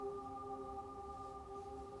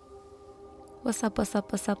What's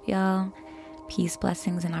up, y'all? Peace,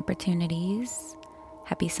 blessings, and opportunities.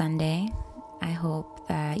 Happy Sunday. I hope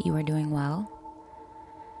that you are doing well.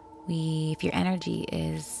 If your energy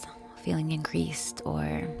is feeling increased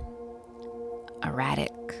or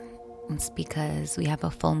erratic, it's because we have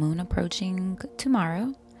a full moon approaching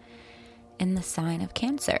tomorrow in the sign of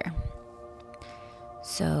Cancer.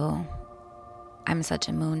 So, I'm such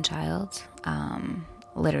a moon child.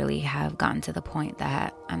 Literally have gotten to the point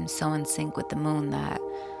that I'm so in sync with the moon that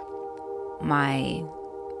my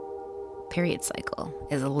period cycle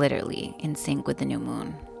is literally in sync with the new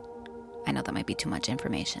moon. I know that might be too much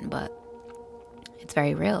information, but it's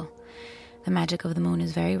very real. The magic of the moon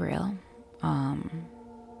is very real.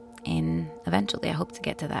 And eventually I hope to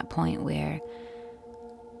get to that point where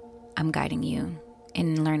I'm guiding you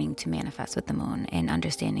in learning to manifest with the moon and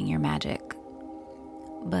understanding your magic.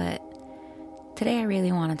 But today I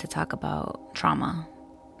really wanted to talk about trauma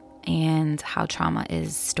and how trauma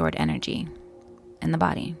is stored energy in the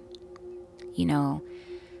body. You know,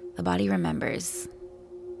 the body remembers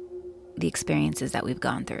the experiences that we've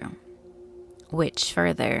gone through, which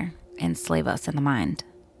further enslave us in the mind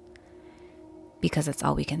because it's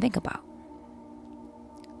all we can think about,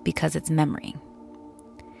 because it's memory.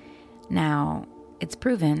 Now, it's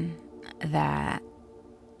proven that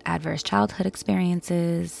adverse childhood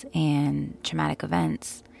experiences and traumatic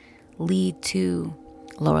events lead to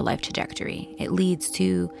lower life trajectory. It leads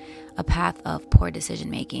to a path of poor decision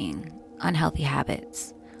making, unhealthy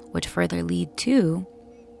habits, which further lead to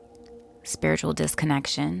spiritual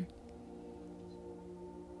disconnection,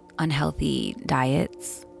 unhealthy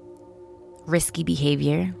diets, risky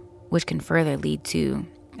behavior, which can further lead to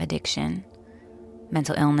addiction,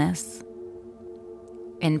 mental illness,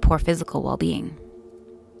 and poor physical well-being.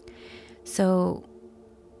 So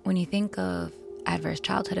when you think of adverse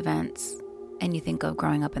childhood events and you think of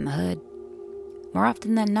growing up in the hood, more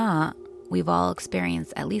often than not, we've all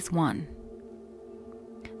experienced at least one.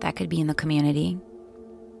 That could be in the community,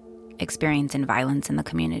 experiencing violence in the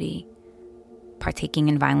community, partaking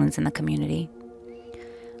in violence in the community.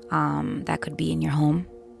 That could be in your home,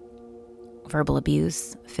 verbal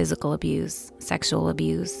abuse, physical abuse, sexual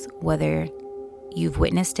abuse, whether you've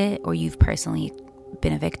witnessed it or you've personally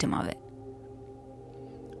been a victim of it.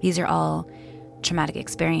 These are all traumatic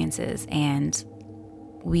experiences, and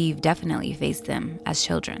we've definitely faced them as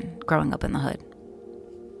children growing up in the hood.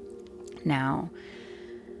 Now,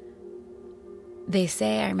 they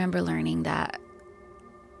say, I remember learning that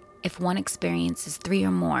if one experiences 3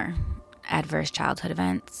 or more adverse childhood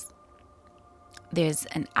events, there's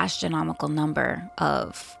an astronomical number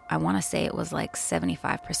of, I want to say it was like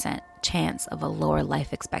 75% chance of a lower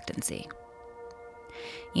life expectancy.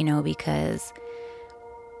 You know, because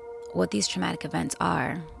what these traumatic events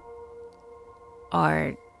are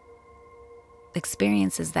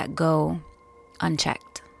experiences that go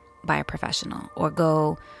unchecked by a professional or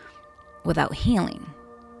go without healing.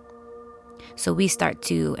 So we start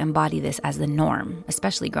to embody this as the norm,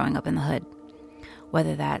 especially growing up in the hood,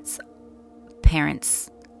 whether that's parents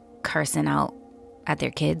cursing out at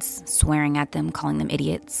their kids, swearing at them, calling them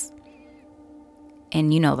idiots,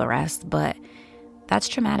 and you know the rest, but that's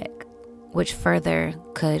traumatic, which further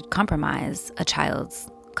could compromise a child's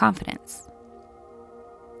confidence,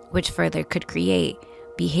 which further could create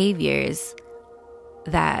behaviors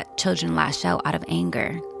that children lash out of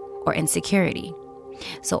anger or insecurity.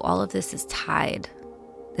 So all of this is tied.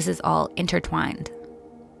 This is all intertwined.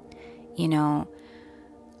 You know,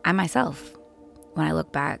 I myself, when I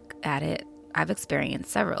look back at it, I've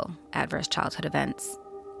experienced several adverse childhood events,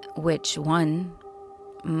 which one,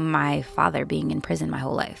 my father being in prison my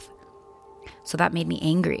whole life. So that made me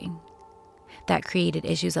angry. That created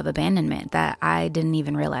issues of abandonment that I didn't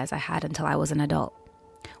even realize I had until I was an adult,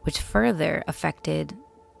 which further affected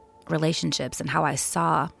relationships and how I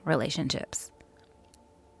saw relationships.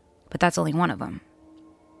 But that's only one of them.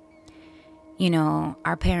 You know,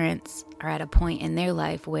 our parents are at a point in their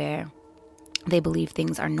life where they believe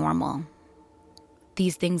things are normal.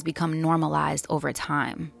 These things become normalized over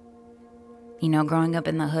time. You know, growing up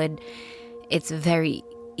in the hood, it's very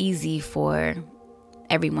easy for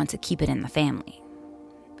everyone to keep it in the family,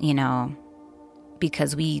 you know,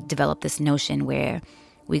 because we develop this notion where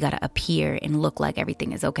we got to appear and look like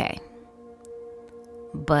everything is okay.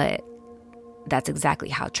 But that's exactly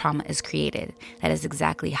how trauma is created. That is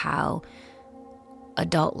exactly how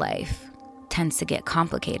adult life tends to get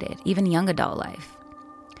complicated, even young adult life.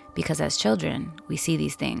 Because as children, we see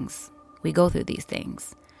these things, we go through these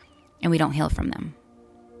things, and we don't heal from them.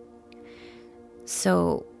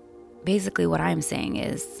 So basically what I'm saying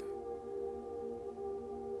is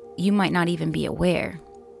you might not even be aware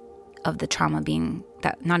of the trauma being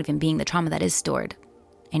that, not even being the trauma that is stored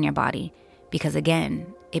in your body, because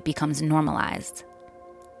again, it becomes normalized.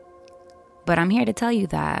 But I'm here to tell you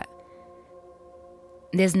that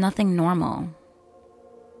there's nothing normal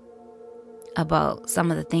about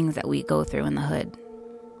some of the things that we go through in the hood.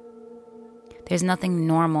 There's nothing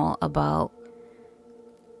normal about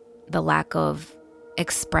the lack of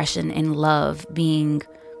expression in love being,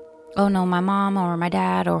 oh no, my mom or my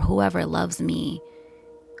dad or whoever loves me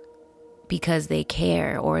because they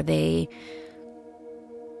care, or they,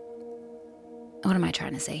 what am I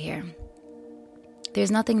trying to say here?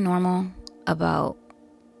 There's nothing normal about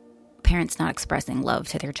parents not expressing love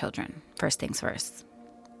to their children, first things first.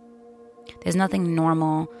 There's nothing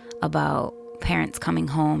normal about parents coming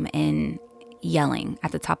home and yelling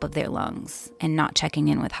at the top of their lungs and not checking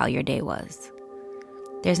in with how your day was.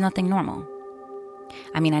 There's nothing normal.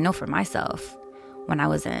 I mean, I know for myself, when I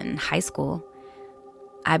was in high school,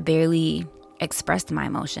 I barely expressed my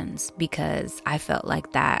emotions because I felt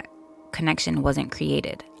like that connection wasn't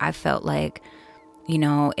created. I felt like,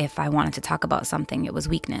 if I wanted to talk about something, it was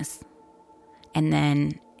weakness. And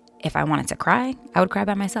then if I wanted to cry, I would cry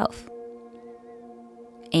by myself.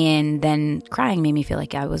 And then crying made me feel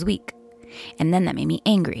like I was weak. And then that made me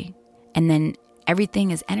angry. And then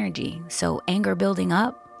everything is energy. So anger building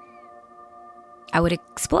up, I would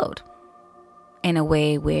explode in a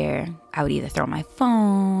way where I would either throw my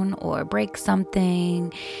phone or break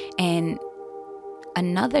something. And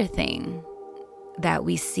another thing that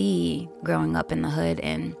we see growing up in the hood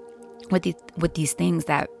and with these things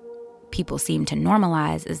that people seem to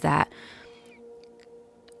normalize is that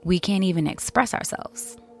we can't even express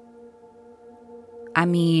ourselves. I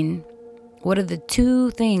mean, what are the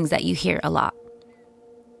two things that you hear a lot?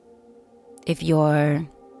 If you're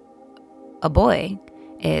a boy,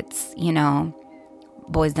 it's,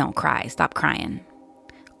 boys don't cry, stop crying.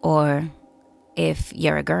 Or if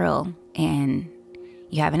you're a girl and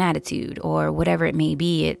you have an attitude or whatever it may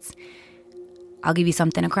be, it's, I'll give you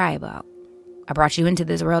something to cry about. I brought you into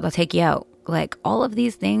this world, I'll take you out. Like, all of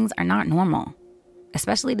these things are not normal,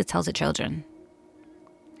 especially to tell to children.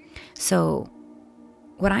 So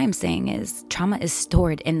what I'm saying is trauma is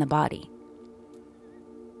stored in the body.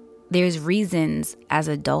 There's reasons as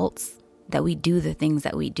adults that we do the things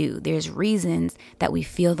that we do. There's reasons that we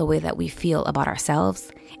feel the way that we feel about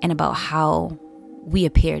ourselves and about how we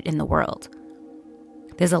appeared in the world.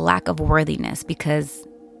 There's a lack of worthiness because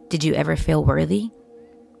did you ever feel worthy?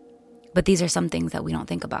 But these are some things that we don't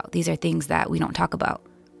think about. These are things that we don't talk about.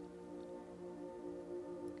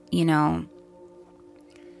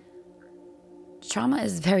 Trauma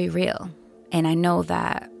is very real. And I know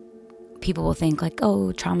that people will think like,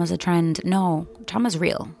 oh, trauma's a trend. No, trauma's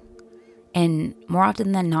real. And more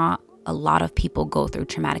often than not, a lot of people go through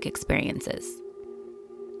traumatic experiences.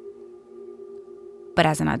 But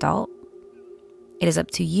as an adult, it is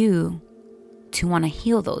up to you to want to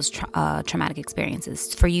heal those traumatic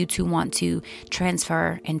experiences, for you to want to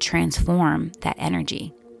transfer and transform that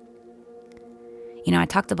energy. I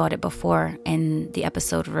talked about it before in the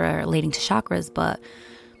episode relating to chakras, but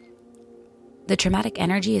the traumatic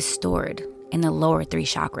energy is stored in the lower 3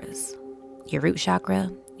 chakras, your root chakra,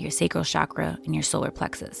 your sacral chakra, and your solar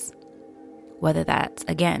plexus. Whether that's,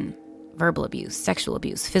 again, verbal abuse, sexual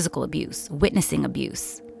abuse, physical abuse, witnessing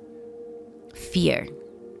abuse, fear.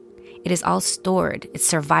 It is all stored. It's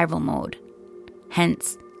survival mode.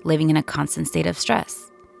 Hence, living in a constant state of stress,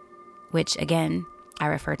 which again, I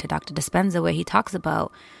refer to Dr. Dispenza, where he talks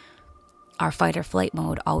about our fight or flight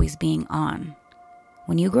mode always being on.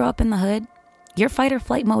 When you grow up in the hood, your fight or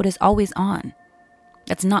flight mode is always on.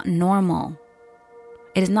 That's not normal.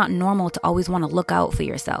 It is not normal to always want to look out for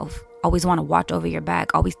yourself, always want to watch over your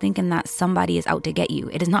back, always thinking that somebody is out to get you.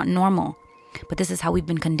 It is not normal, but this is how we've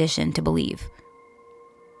been conditioned to believe.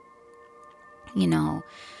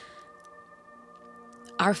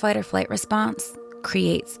 Our fight or flight response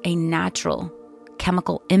creates a natural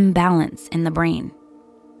chemical imbalance in the brain.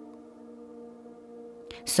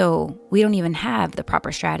 So we don't even have the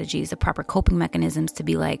proper strategies, the proper coping mechanisms to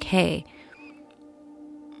be like, hey,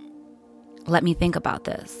 let me think about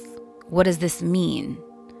this. What does this mean?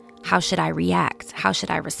 How should I react? How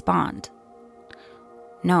should I respond?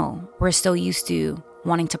 No, we're so used to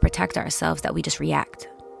wanting to protect ourselves that we just react.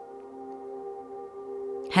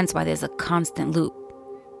 Hence why there's a constant loop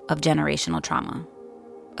of generational trauma,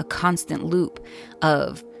 a constant loop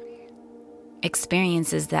of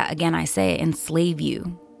experiences that, again, I say, enslave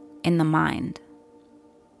you in the mind.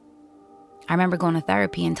 I remember going to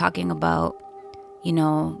therapy and talking about,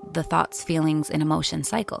 the thoughts, feelings, and emotion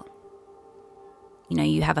cycle.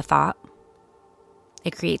 You have a thought,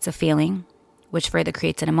 it creates a feeling, which further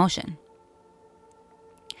creates an emotion.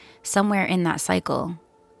 Somewhere in that cycle,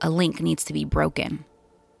 a link needs to be broken.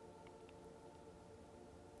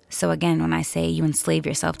 So again, when I say you enslave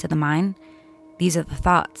yourself to the mind, these are the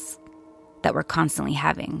thoughts that we're constantly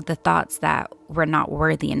having, the thoughts that we're not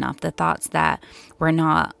worthy enough, the thoughts that we're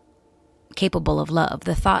not capable of love,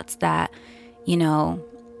 the thoughts that,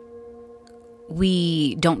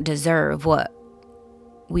 we don't deserve what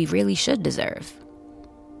we really should deserve.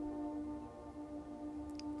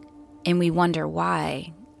 And we wonder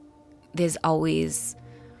why there's always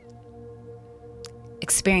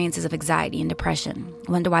experiences of anxiety and depression.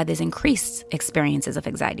 I wonder why there's increased experiences of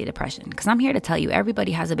anxiety and depression. Because I'm here to tell you,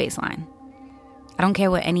 everybody has a baseline. I don't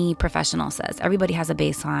care what any professional says. Everybody has a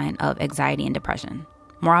baseline of anxiety and depression.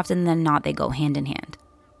 More often than not, they go hand in hand.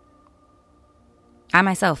 I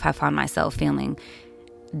myself have found myself feeling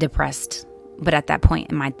depressed, but at that point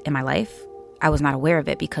in my life, I was not aware of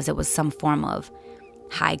it because it was some form of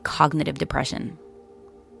high cognitive depression.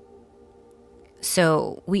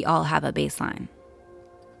 So we all have a baseline.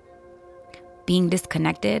 Being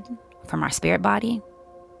disconnected from our spirit body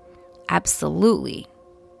absolutely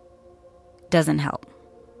doesn't help,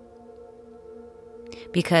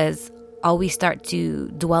 because all we start to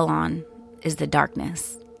dwell on is the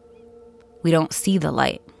darkness. We don't see the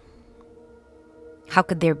light. How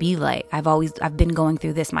could there be light? I've been going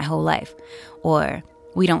through this my whole life. Or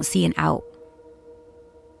we don't see an out.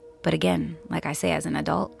 But again, like I say, as an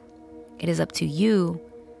adult, it is up to you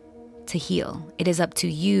to heal. It is up to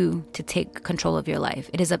you to take control of your life.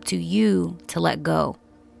 It is up to you to let go.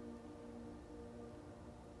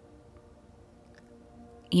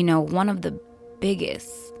 One of the biggest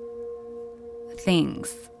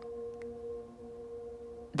things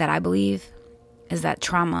that I believe is that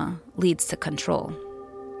trauma leads to control.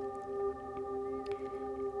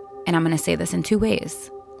 And I'm going to say this in two ways.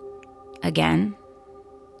 Again,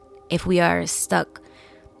 if we are stuck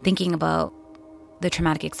thinking about the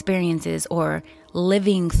traumatic experiences or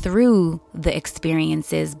living through the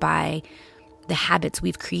experiences by the habits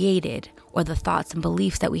we've created or the thoughts and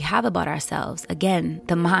beliefs that we have about ourselves, again,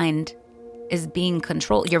 the mind is being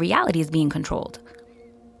controlled. Your reality is being controlled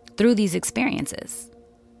through these experiences.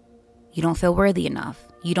 You don't feel worthy enough.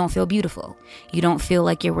 You don't feel beautiful. You don't feel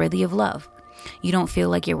like you're worthy of love. You don't feel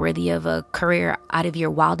like you're worthy of a career out of your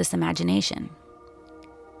wildest imagination.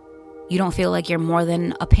 You don't feel like you're more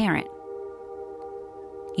than a parent.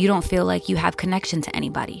 You don't feel like you have connection to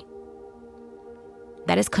anybody.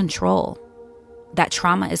 That is control. That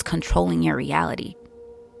trauma is controlling your reality.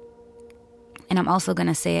 And I'm also going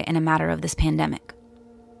to say it in a matter of this pandemic.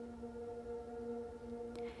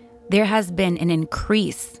 There has been an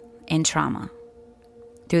increase in trauma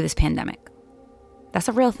through this pandemic. That's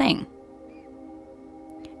a real thing.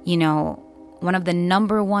 One of the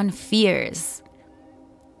number one fears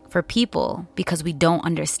for people, because we don't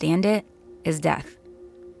understand it, is death.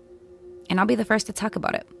 And I'll be the first to talk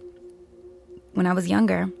about it. When I was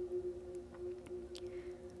younger,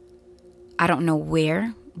 I don't know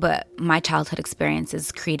where, but my childhood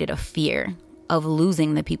experiences created a fear of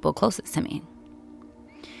losing the people closest to me.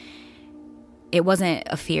 It wasn't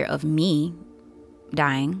a fear of me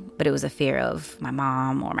dying, but it was a fear of my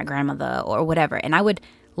mom or my grandmother or whatever. And I would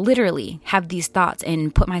literally have these thoughts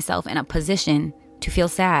and put myself in a position to feel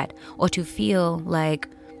sad or to feel like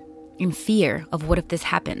in fear of, what if this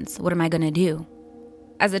happens? What am I going to do?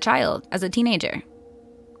 As a child, as a teenager.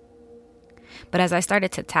 But as I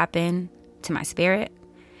started to tap in to my spirit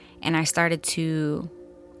and I started to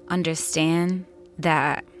understand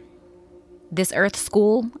that this earth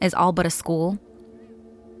school is all but a school,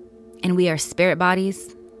 and we are spirit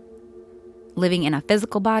bodies living in a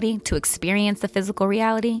physical body to experience the physical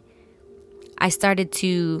reality, I started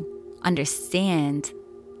to understand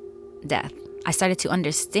death. I started to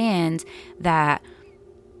understand that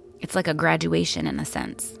it's like a graduation in a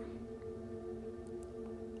sense.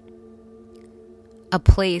 A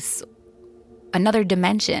place, another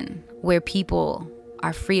dimension where people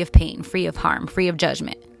are free of pain, free of harm, free of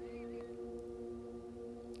judgment.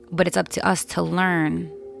 But it's up to us to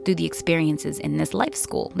learn through the experiences in this life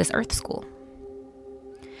school, this earth school.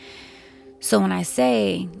 So when I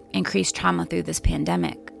say increased trauma through this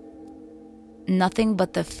pandemic, nothing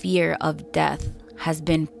but the fear of death has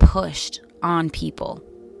been pushed on people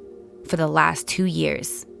for the last 2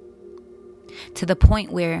 years, to the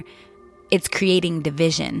point where it's creating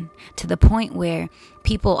division, to the point where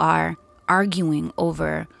people are arguing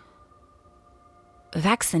over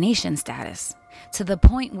vaccination status, to the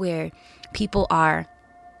point where people are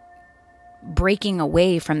breaking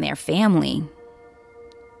away from their family.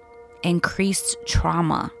 Increased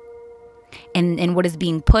trauma And what is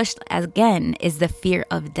being pushed, again, is the fear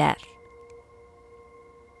of death.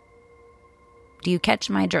 Do you catch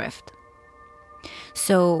my drift?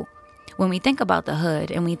 So when we think about the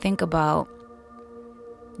hood and we think about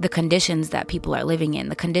the conditions that people are living in,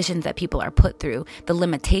 the conditions that people are put through, the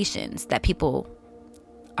limitations that people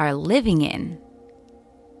are living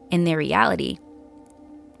in their reality,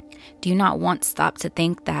 do you not once stop to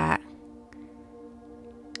think that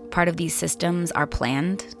part of these systems are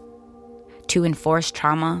planned to enforce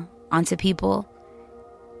trauma onto people,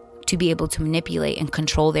 to be able to manipulate and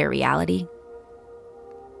control their reality?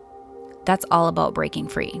 That's all about breaking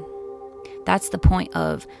free. That's the point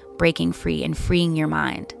of breaking free and freeing your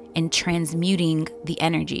mind and transmuting the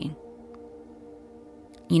energy.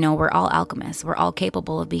 You know, we're all alchemists. We're all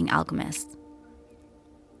capable of being alchemists.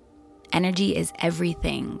 Energy is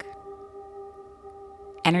everything.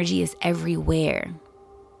 Energy is everywhere.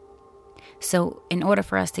 So in order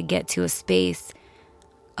for us to get to a space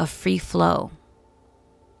of free flow,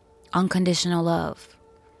 unconditional love,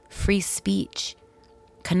 free speech,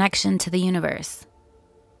 connection to the universe,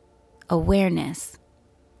 awareness,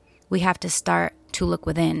 we have to start to look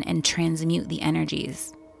within and transmute the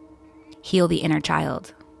energies, heal the inner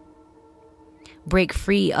child, break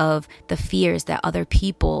free of the fears that other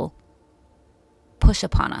people push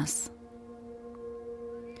upon us.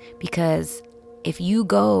 Because if you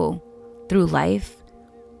go through life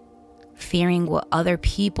fearing what other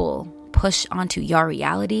people push onto your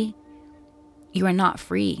reality, you are not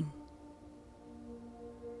free.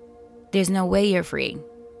 There's no way you're free,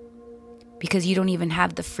 because you don't even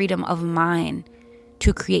have the freedom of mind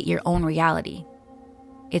to create your own reality.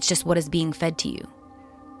 It's just what is being fed to you.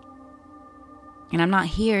 And I'm not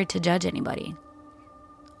here to judge anybody.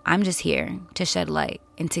 I'm just here to shed light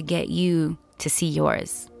and to get you to see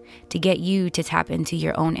yours, to get you to tap into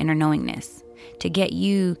your own inner knowingness, to get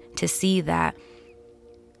you to see that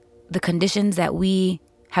the conditions that we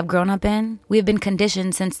have grown up in, we have been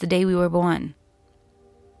conditioned since the day we were born.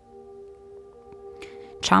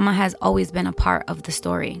 Trauma has always been a part of the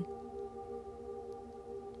story.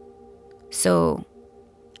 So,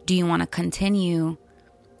 do you want to continue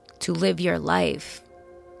to live your life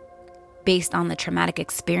based on the traumatic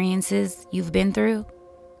experiences you've been through?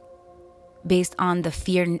 Based on the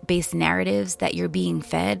fear-based narratives that you're being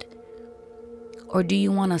fed? Or do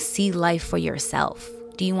you want to see life for yourself?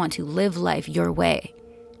 Do you want to live life your way?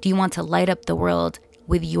 Do you want to light up the world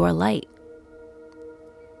with your light?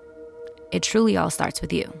 It truly all starts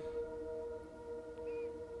with you.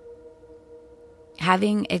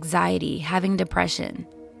 Having anxiety, having depression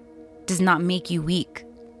does not make you weak.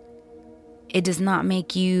 It does not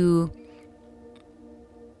make you,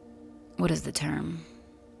 what is the term?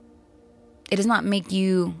 It does not make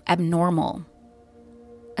you abnormal.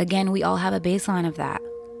 Again, we all have a baseline of that.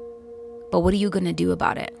 But what are you going to do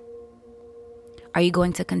about it? Are you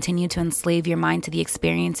going to continue to enslave your mind to the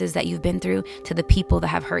experiences that you've been through, to the people that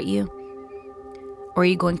have hurt you? Or are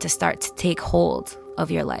you going to start to take hold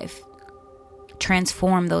of your life,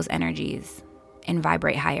 transform those energies, and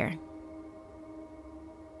vibrate higher?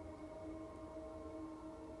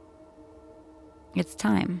 It's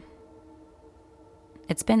time.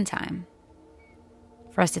 It's been time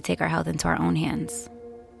for us to take our health into our own hands,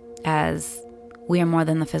 as we are more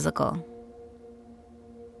than the physical.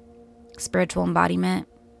 Spiritual embodiment,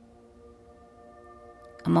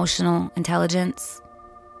 emotional intelligence,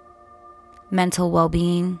 mental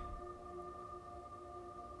well-being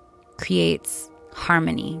creates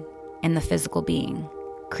harmony in the physical being,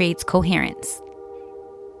 creates coherence.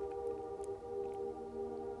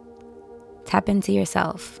 Tap into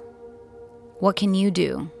yourself. What can you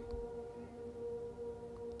do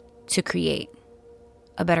to create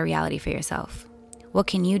a better reality for yourself? What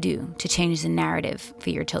can you do to change the narrative for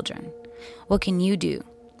your children? What can you do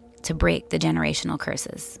to break the generational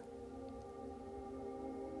curses?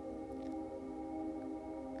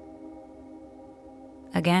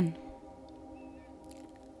 Again,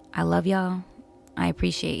 I love y'all. I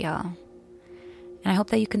appreciate y'all. And I hope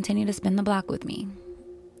that you continue to spin the block with me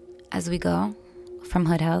as we go from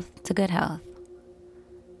hood health to good health.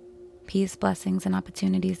 Peace, blessings, and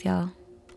opportunities, y'all.